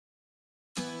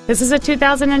This is a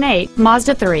 2008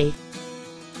 Mazda 3.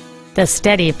 The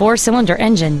steady 4-cylinder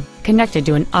engine, connected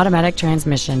to an automatic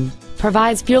transmission,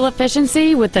 provides fuel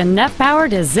efficiency with enough power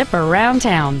to zip around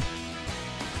town.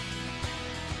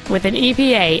 With an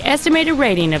EPA estimated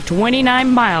rating of 29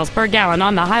 miles per gallon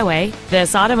on the highway,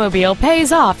 this automobile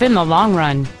pays off in the long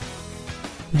run.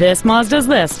 This Mazda's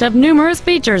list of numerous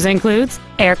features includes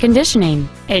air conditioning,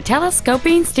 a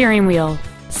telescoping steering wheel,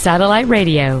 satellite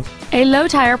radio, a low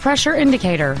tire pressure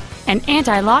indicator, an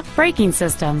anti-lock braking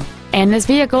system, and this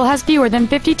vehicle has fewer than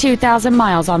 52,000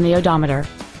 miles on the odometer.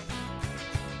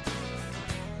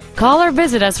 Call or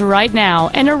visit us right now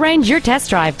and arrange your test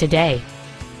drive today.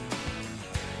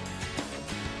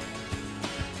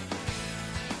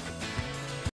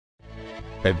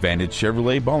 Advantage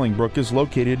Chevrolet Bolingbrook is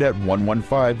located at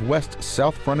 115 West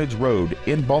South Frontage Road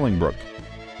in Bolingbrook.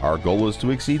 Our goal is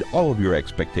to exceed all of your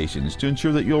expectations to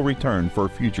ensure that you'll return for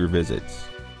future visits.